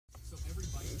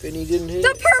Vinny didn't hit.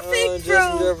 The perfect throw.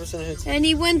 Justin Jefferson hits. And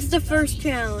he wins the first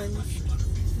challenge.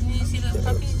 Did you see those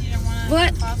puppies? You don't want to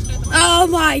What? foster them? Oh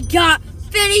my God!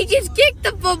 Vinny just kicked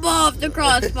the football off the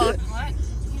crossbar. What?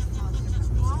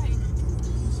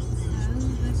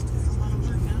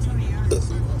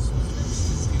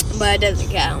 But it doesn't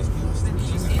count.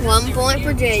 1 point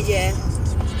for JJ.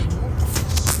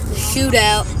 The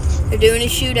shootout. They're doing a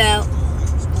shootout.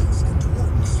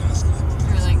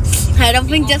 I don't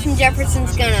think Justin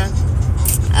Jefferson's gonna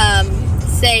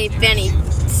save any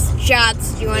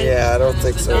shots. Do you want? Yeah, I don't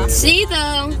think so. See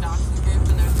though. The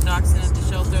dachshund at the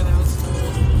shelter that was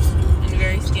old and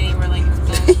very skinny were like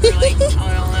bones were like,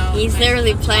 oh no. He's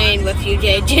literally playing with you,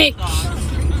 JJ.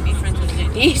 Be friends with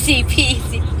JJ. Easy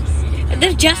peasy.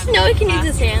 Does Justin know he can use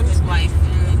his hands? His wife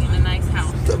in a nice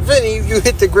house. Vinny, you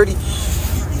hit the gritty.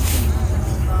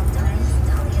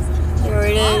 Here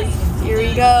it is. Here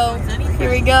we go. Here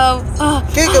we go. Oh.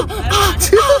 Kick him.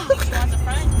 She wants a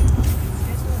friend.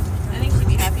 I think she'd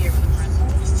be happier with a friend.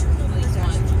 At least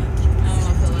one. I don't know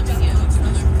if he'll let me get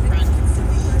another friend.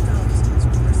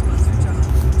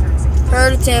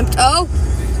 Third attempt. Oh.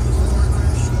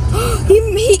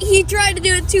 He tried to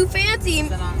do it too fancy.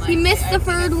 He missed the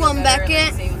third one,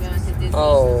 Beckett.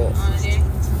 Oh.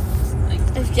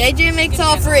 If JJ makes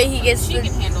all three, he gets the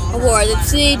award. Let's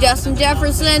see, Justin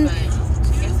Jefferson.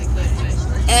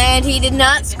 And he did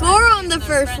not score on the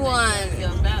first one.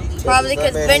 Probably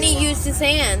because Vinny used his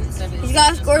hands. He's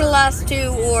got to score the last two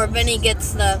or Vinny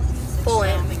gets the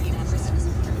point.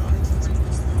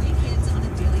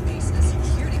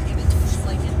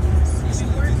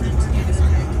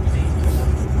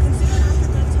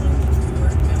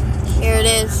 Here it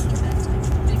is.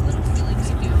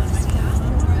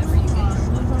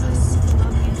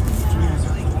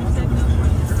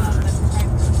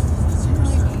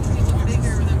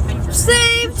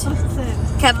 Saved.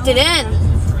 Kept it in.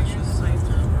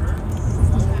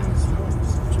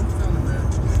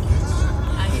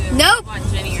 Nope.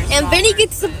 And Vinny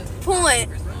gets the point.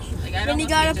 Vinny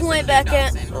got a point,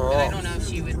 Beckett. I don't know if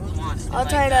she would want it. All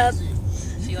tied up.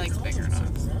 She likes bigger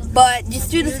dogs. But just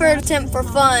do the third attempt for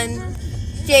fun.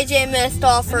 JJ missed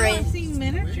all three. I've seen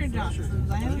miniature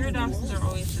dachshunds. Your dachshunds are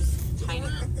always just tiny.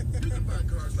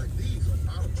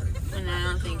 And I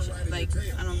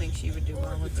don't think she would do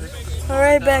well with this. All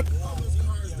right, Beck.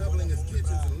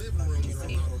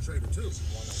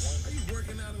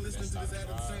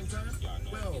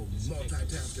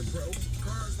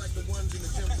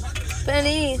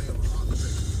 Benny.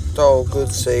 Oh,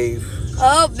 good save.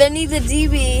 Oh, Benny the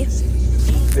DB.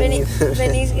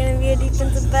 Benny's gonna be a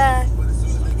defensive back.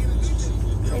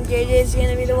 And JJ's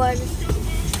gonna be the wide receiver.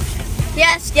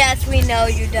 Yes, we know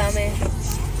you, dummy.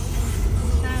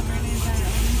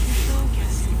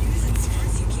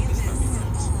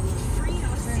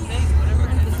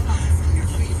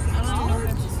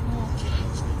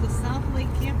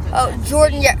 Oh,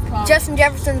 Justin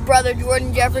Jefferson's brother,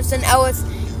 Jordan Jefferson,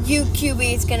 LSU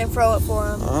QB is gonna throw it for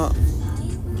him.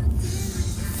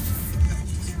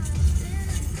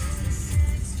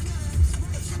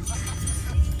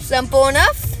 Simple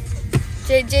enough.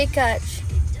 JJ catch.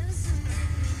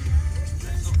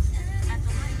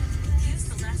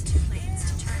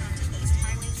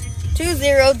 Two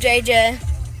 0 JJ.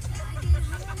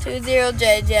 2-0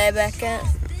 JJ Beckett.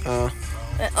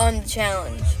 On the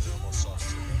challenge.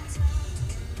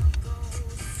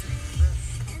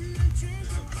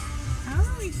 How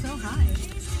are we so high?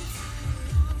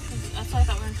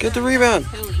 Get the rebound.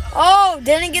 Oh,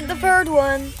 didn't get the third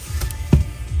one.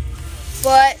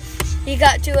 But he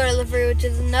got 2 out of the 3, which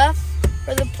is enough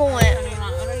for the point.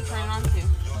 What are you trying on to?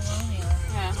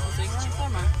 Yeah, so you're on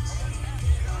Claremont.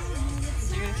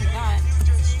 So you're going to take that.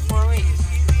 4 weeks.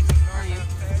 Are you?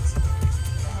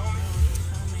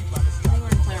 You were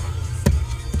in Claremont.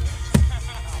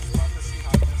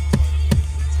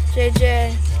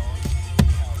 JJ.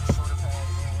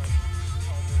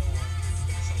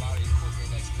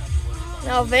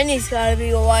 Now Vinny's got to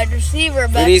be a wide receiver.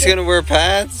 Vinny's going to wear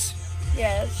pads?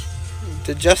 Yes.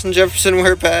 Did Justin Jefferson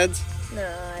wear pads? No,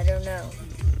 I don't know.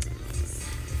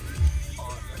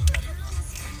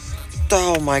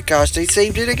 Oh my gosh, they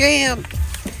saved it again.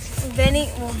 Vinny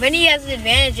has an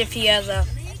advantage if he has a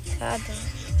pad.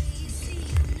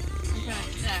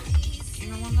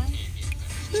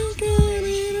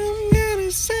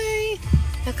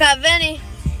 Look at Vinny.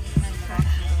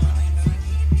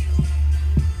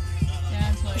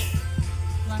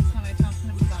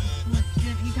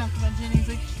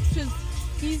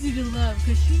 Easy to love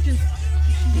because she just.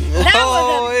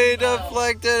 Oh, he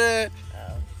deflected it.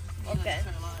 Oh, okay.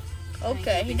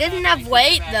 Okay, he didn't have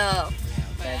weight though.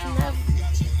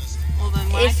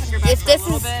 If this a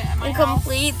little is bit at my house.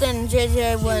 incomplete, then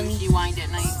JJ wins She whined at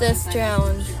night. this because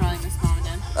challenge. She probably missed mom and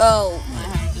dad. Oh, I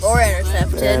had to or just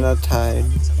sleep with it. And intercepted. I tied.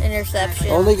 Interception.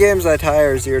 Only games I tie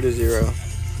are 0-0. So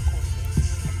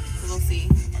we'll see.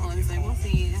 Well, he's like, we'll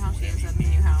see how she ends up in the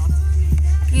new house.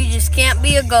 You just can't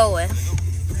be a goer. He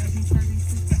says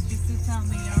she sits out in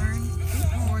the yard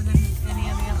more than any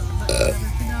of the other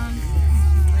two dogs.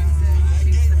 She likes to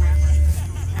chase the rabbit.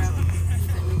 He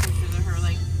sent me pictures of her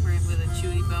like with a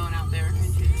chewy bone out there, and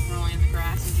she's just rolling in the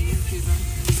grass and she just chews them.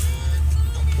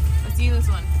 Let's see this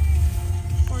one.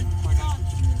 Poor dog.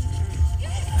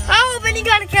 Oh, but he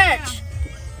got a catch.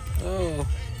 Oh.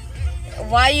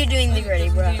 Why are you doing the gritty,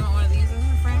 Do bro? you want one of these as a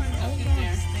friend? Oh, she's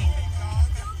there.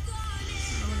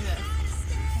 Look at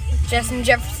this. Justin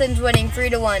Jefferson's winning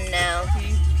 3-1 now.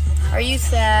 See? Are you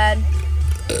sad?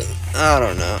 I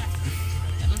don't know.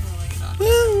 That doesn't look like a dog.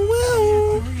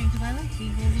 Oregon, because I like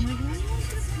beagles. I'm like, why do you like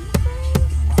this beagle?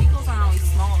 Beagles aren't always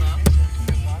small though.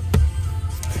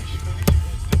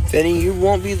 Benny, you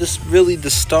won't be really the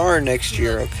star next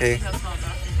year, okay? How small dogs.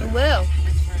 You will.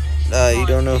 You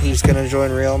don't know who's gonna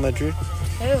join Real Madrid?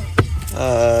 Who?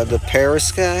 The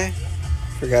Paris guy.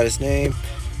 Forgot his name.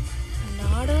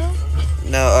 Nado?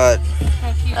 No,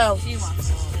 How cute. Oh. She wants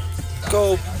to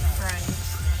go. friend.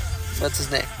 What's his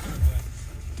name?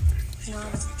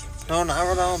 Nado. No, not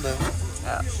Ronaldo.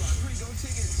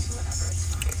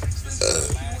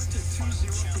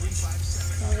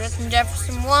 Justin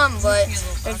Jefferson won, but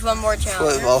there's one more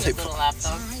challenge. Football. Little lap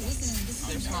dog.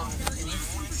 They're small.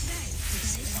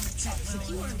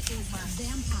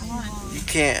 You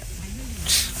can't.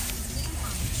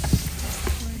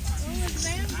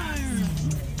 Vampire.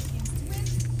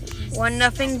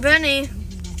 1-0 Benny.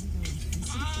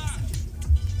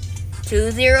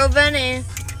 2-0 Benny.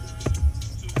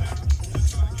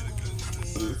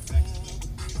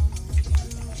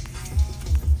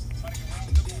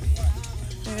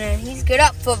 Man, he's good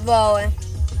at football.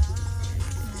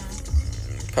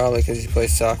 Probably because he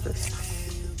plays soccer.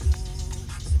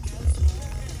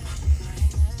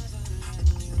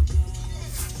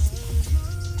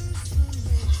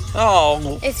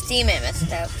 Oh. His teammate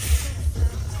messed up.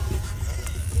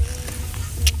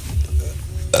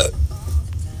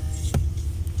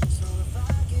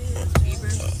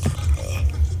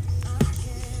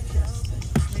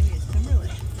 Maybe it's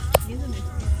Timberlake. He's a new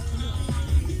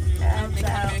They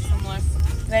kind of make some look.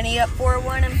 Benny up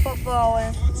 4-1 in football.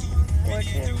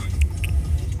 4-2.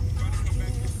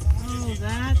 Oh,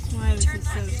 that's why this is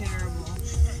so terrible.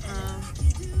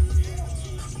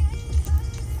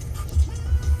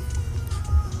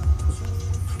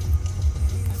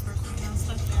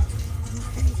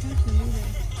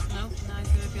 Nope, now he's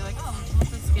gonna be like, oh,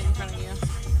 let's get in front of you.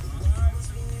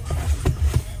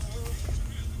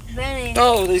 Benny.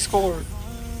 Oh, they scored.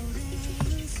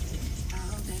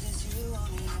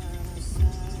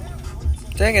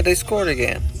 Dang it, they scored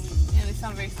again. Yeah, they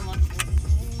sound very similar.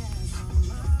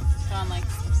 John likes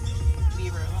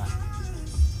Bieber a lot.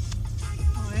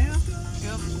 Oh, yeah?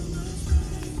 Yep.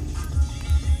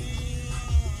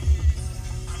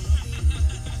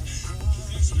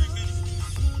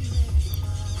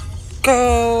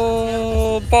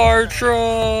 Go,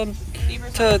 Bartram.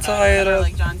 Bieber's To tie it up.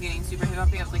 Like John's getting super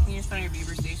hiccupy. I was like, can you just put on your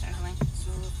Bieber station or something?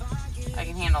 I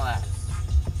can handle that.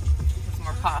 It's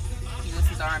more pop. He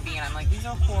listens to R&B and I'm like, these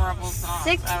are horrible songs.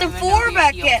 6-4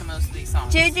 back yet. in. Most of these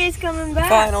songs. JJ's coming back.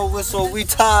 Final whistle, we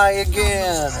tie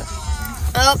again.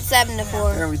 Oh,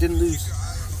 7-4. Aaron, we didn't lose.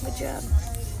 Good job.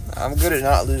 I'm good at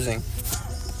not losing.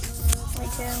 Me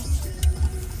too.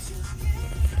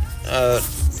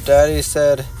 Daddy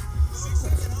said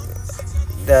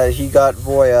that he got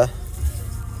Voya.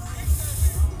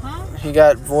 Huh? He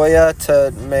got Voya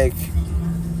to make.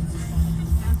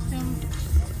 Ask him,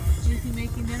 is he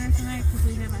making dinner tonight? Because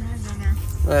we haven't had dinner.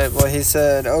 Right, well, he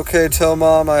said, okay, tell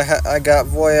Mom I got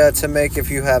Voya to make if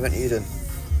you haven't eaten.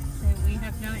 So we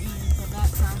have not eaten, so that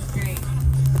sounds great.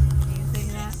 Can you say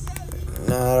that?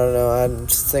 No, I don't know. I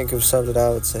just think of something I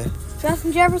would say.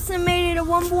 Justin Jefferson made it a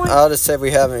 1 point. I'll just say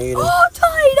we haven't eaten. Oh,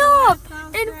 tied up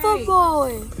Sounds in great. football.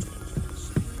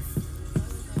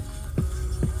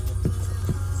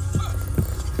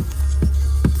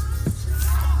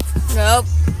 Nope.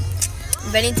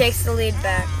 Benny takes the lead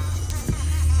back.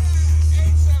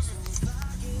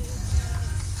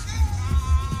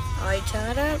 Are you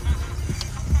tied up?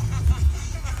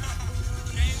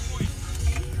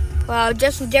 Wow,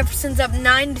 Justin Jefferson's up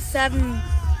 9-7.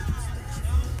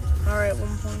 All right,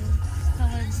 1 point.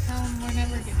 Tell him we're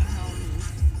never getting home.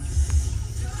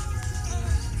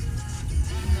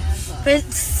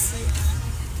 Vince.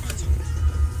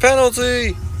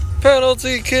 Penalty!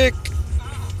 Penalty kick!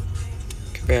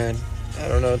 Man, I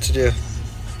don't know what to do.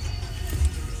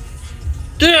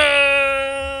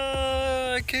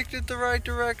 I kicked it the right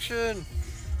direction.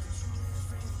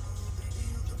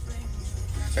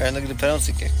 Baron, look at the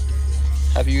penalty kick.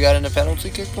 Have you gotten a penalty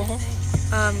kick before?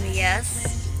 Yes.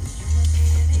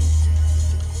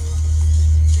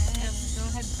 Go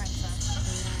ahead, Princess.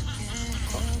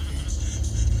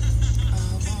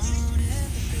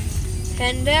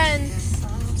 And then,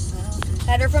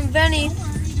 header from Vinny.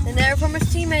 Then header from his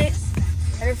teammate.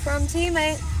 Header from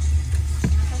teammate.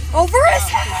 Over his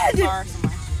head! Car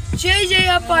somewhere. JJ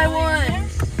up by 1. I don't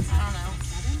know.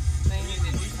 They need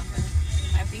to do something.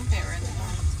 I think they were in the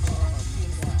car.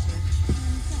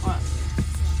 What?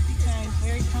 Because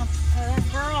that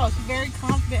girl, she's very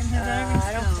confident in her driving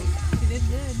I don't skills. She did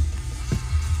good.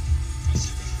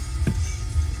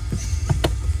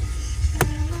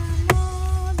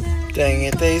 Dang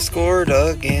it, they scored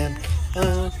again.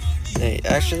 They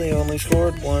actually only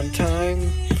scored one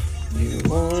time. You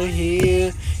wanna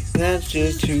hear? That's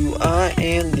just who I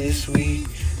am this week.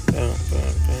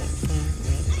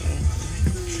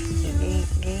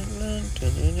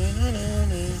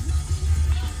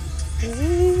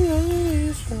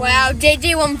 Wow,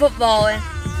 JJ won footballing.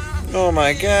 Oh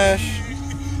my gosh.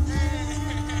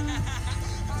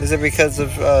 Is it because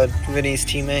of Vinny's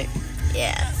teammate?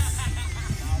 Yes.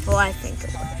 Well, I think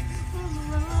it was.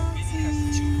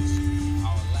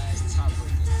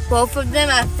 Both of them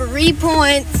at 3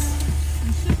 points.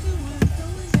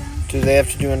 Do they have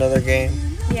to do another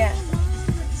game? Yeah.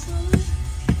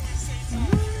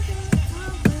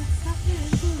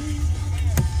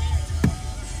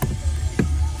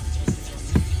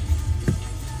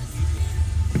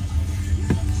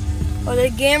 Oh, the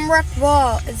game wreck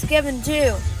ball is given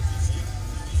too.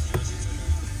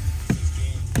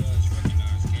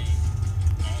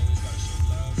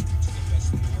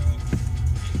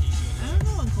 I don't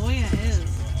know what Goya is.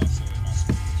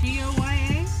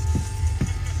 G-O-Y-A?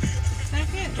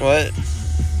 Second? What?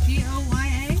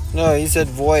 G-O-Y-A? No, he said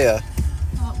Voya.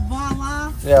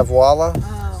 Voila. Yeah, voila.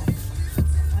 Oh.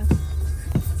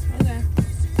 Okay.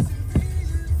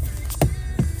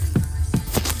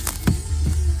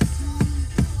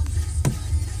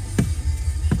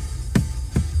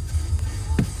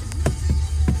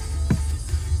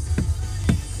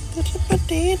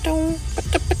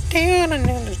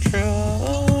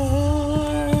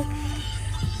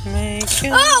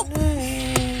 Oh!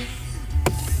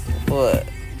 What?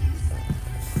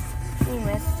 We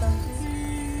missed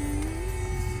something.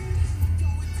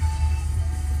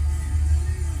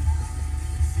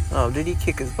 Oh, did he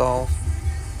kick his balls?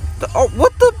 Oh,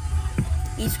 what the?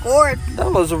 He scored.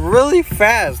 That was really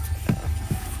fast.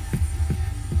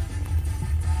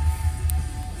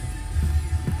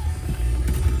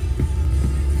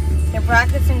 They're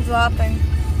practicing dropping.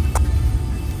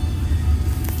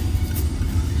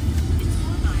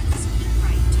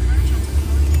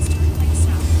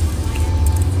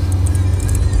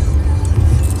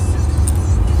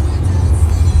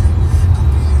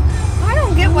 I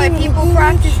don't get why people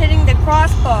practice hitting the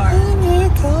crossbar.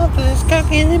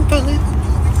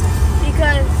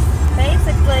 Because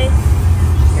basically,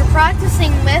 you're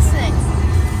practicing missing.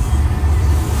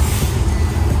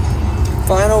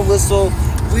 Final whistle.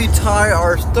 We tie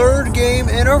our 3rd game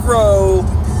in a row. 1-1.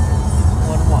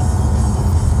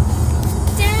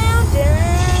 Down,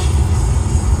 down.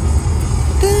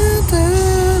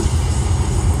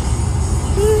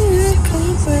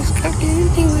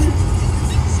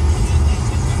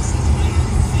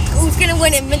 Who's gonna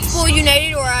win, Invincible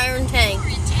United or Iron Tank?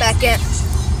 Back in.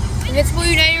 Invincible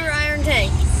United or Iron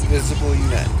Tank? Visible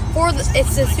United.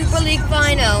 It's the Super League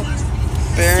final.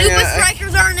 Baron, Super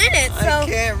Strikers aren't in it, so I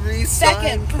can't re-sign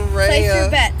second, Perea. place your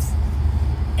bets.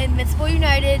 Invincible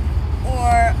United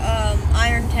or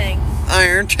Iron Tank.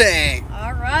 Iron Tank.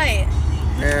 All right.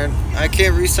 Baron, I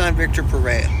can't re-sign Victor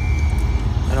Perea.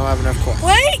 I don't have enough coins.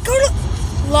 Wait, go to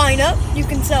lineup. You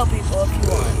can sell people if you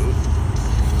want.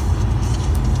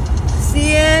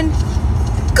 CN.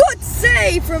 Good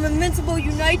save from Invincible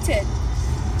United.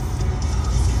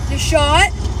 The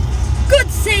shot.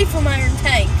 Good save from Iron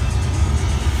Tank.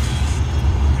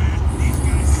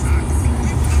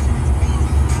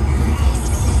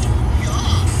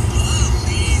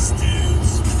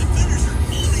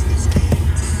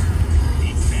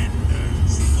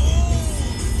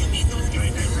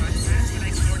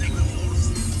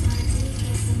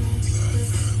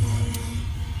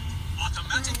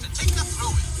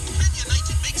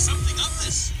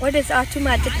 What is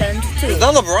automatic then to Is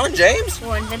that LeBron James?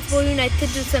 For Invincible United to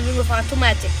do something with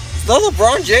automatic. Is that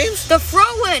LeBron James? The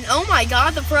throw-in! Oh my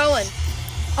god, the throw-in.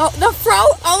 Oh, the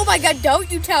throw! Oh my god,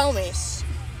 don't you tell me.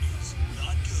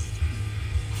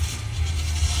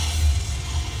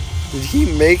 Did he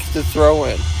make the throw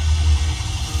in?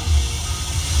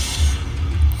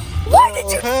 What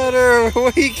did you?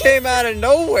 Hunter, he came out of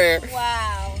nowhere.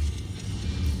 Wow.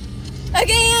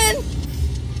 Again.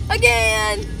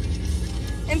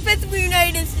 Invincible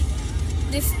United is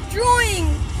destroying.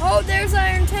 Oh, there's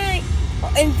Iron Tank.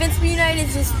 Invincible United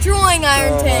is destroying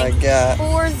Iron Tank. Oh my god.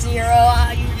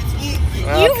 4-0.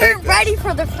 You weren't ready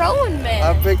for the throwing, man.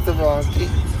 I picked the wrong team.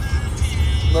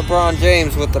 LeBron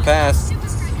James with the pass.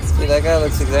 See, that guy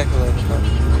looks exactly like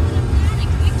LeBron.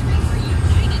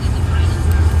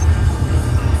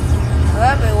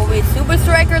 It will be Super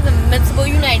Strikers and Invincible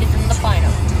United in the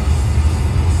final.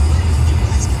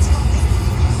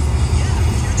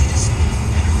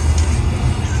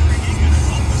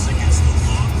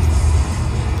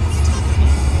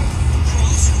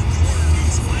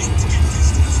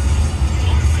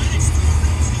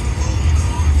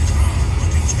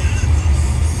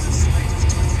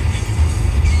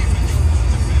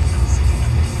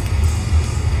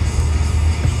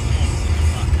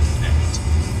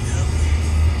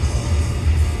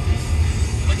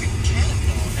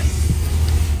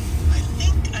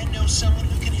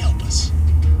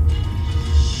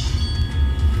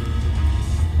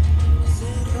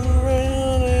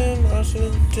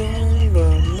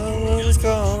 But no one's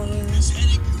calling.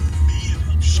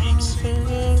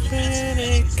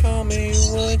 Call me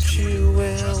what you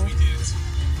will.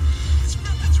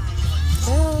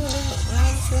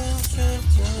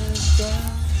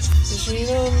 She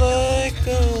don't like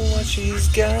what she's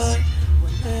got.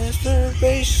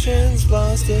 Aspirations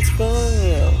lost its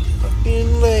fun.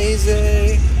 Fucking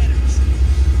lazy.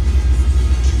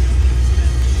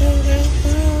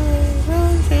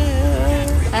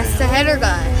 That's the header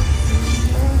guy.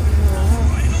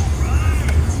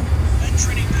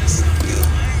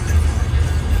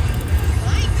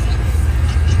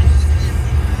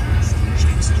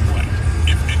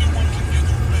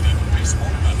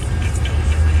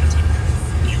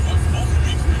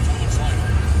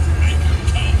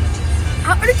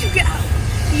 How did you get out?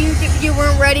 You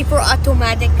weren't ready for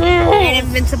automatic and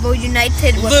Invincible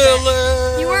United with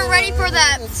that. You weren't ready for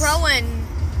that throw-in,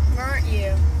 weren't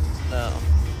you? No.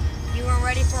 You weren't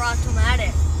ready for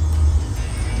automatic.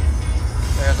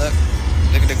 There, look.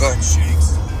 Look at it go.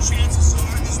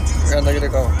 There, look at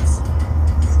it go.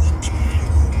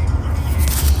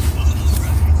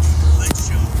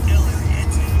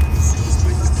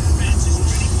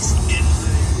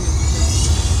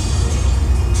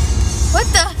 What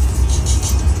the?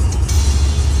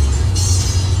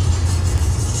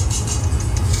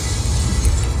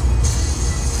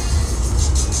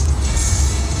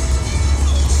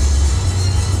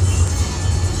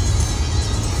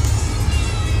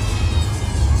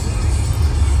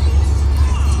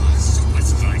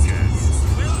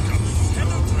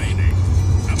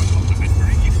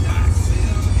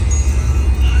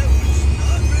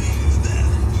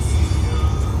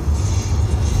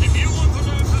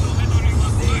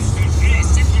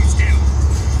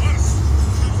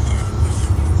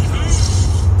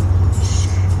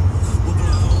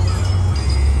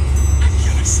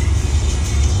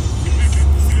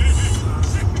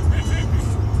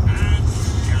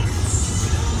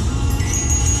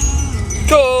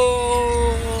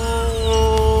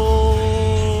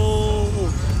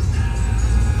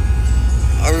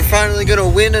 Are we finally gonna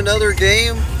win another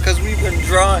game? Because we've been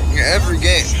drawing every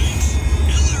game.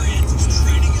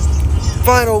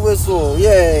 Final whistle,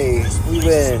 yay, we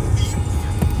win.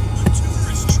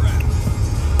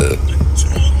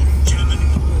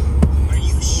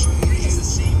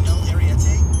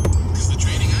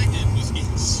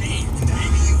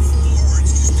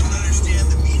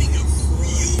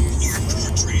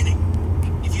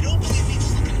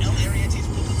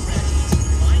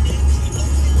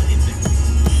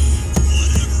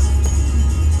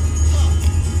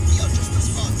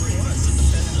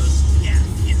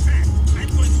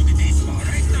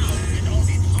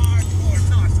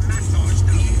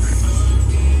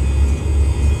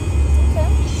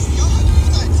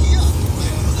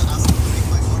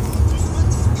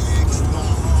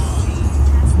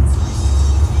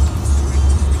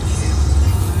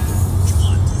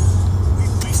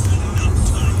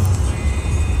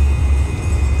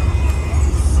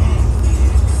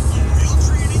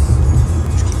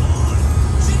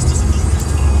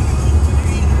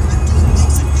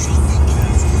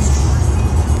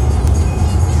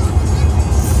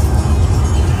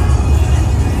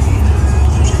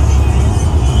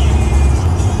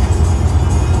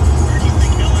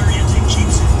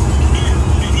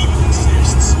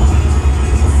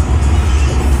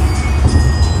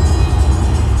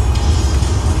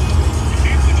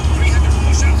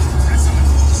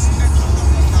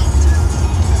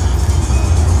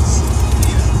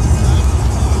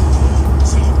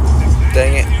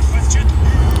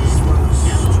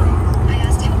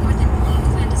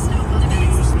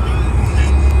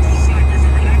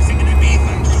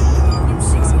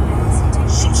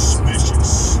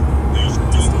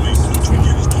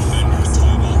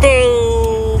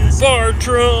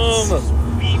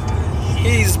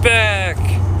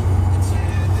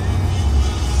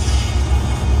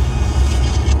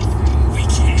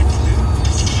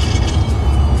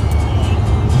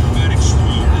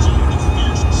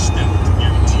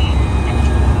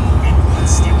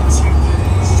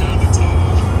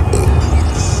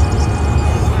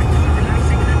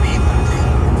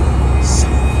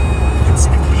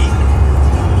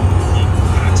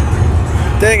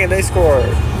 and they scored.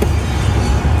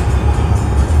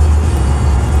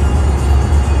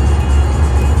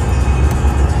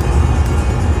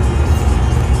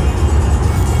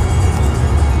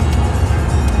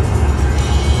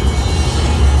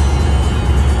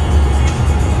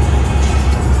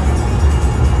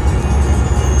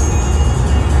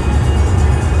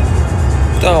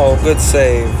 Oh, good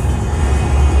save.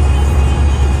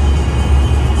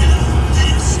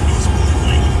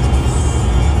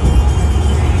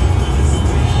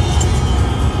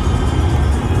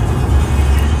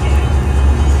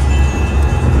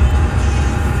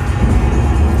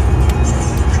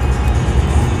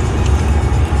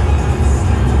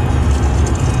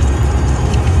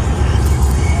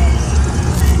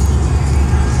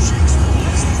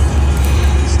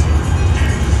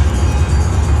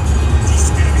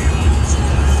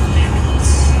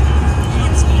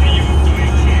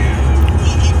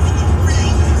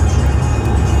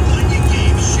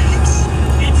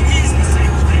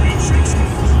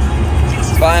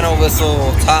 Final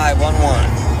whistle, tie 1-1.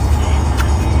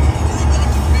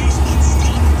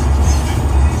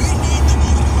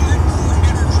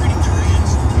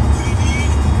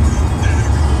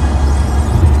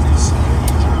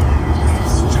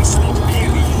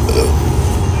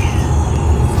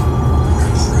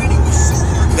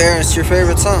 Baron, it's your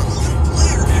favorite song.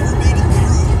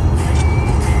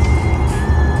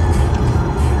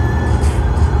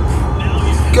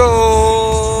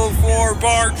 Go for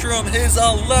Bartram, his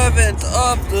 11th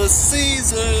of the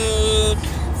season.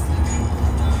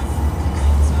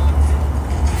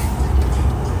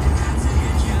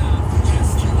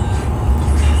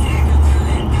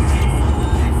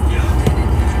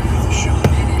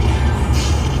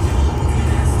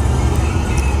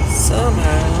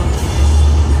 Somehow.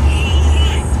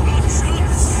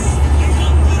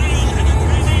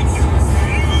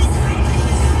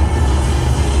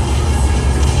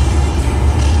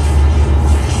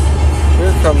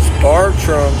 Here comes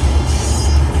Bartram.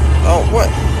 Oh, what?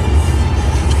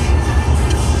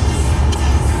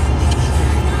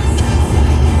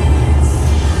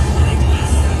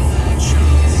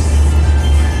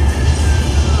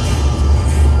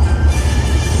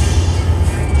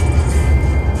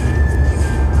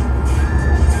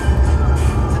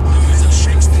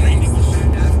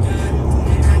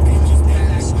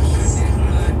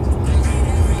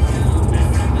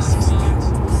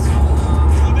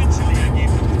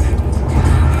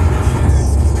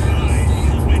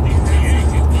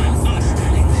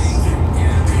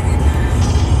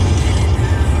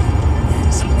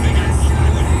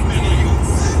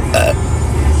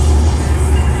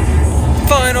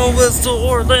 Final whistle,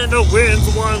 Orlando wins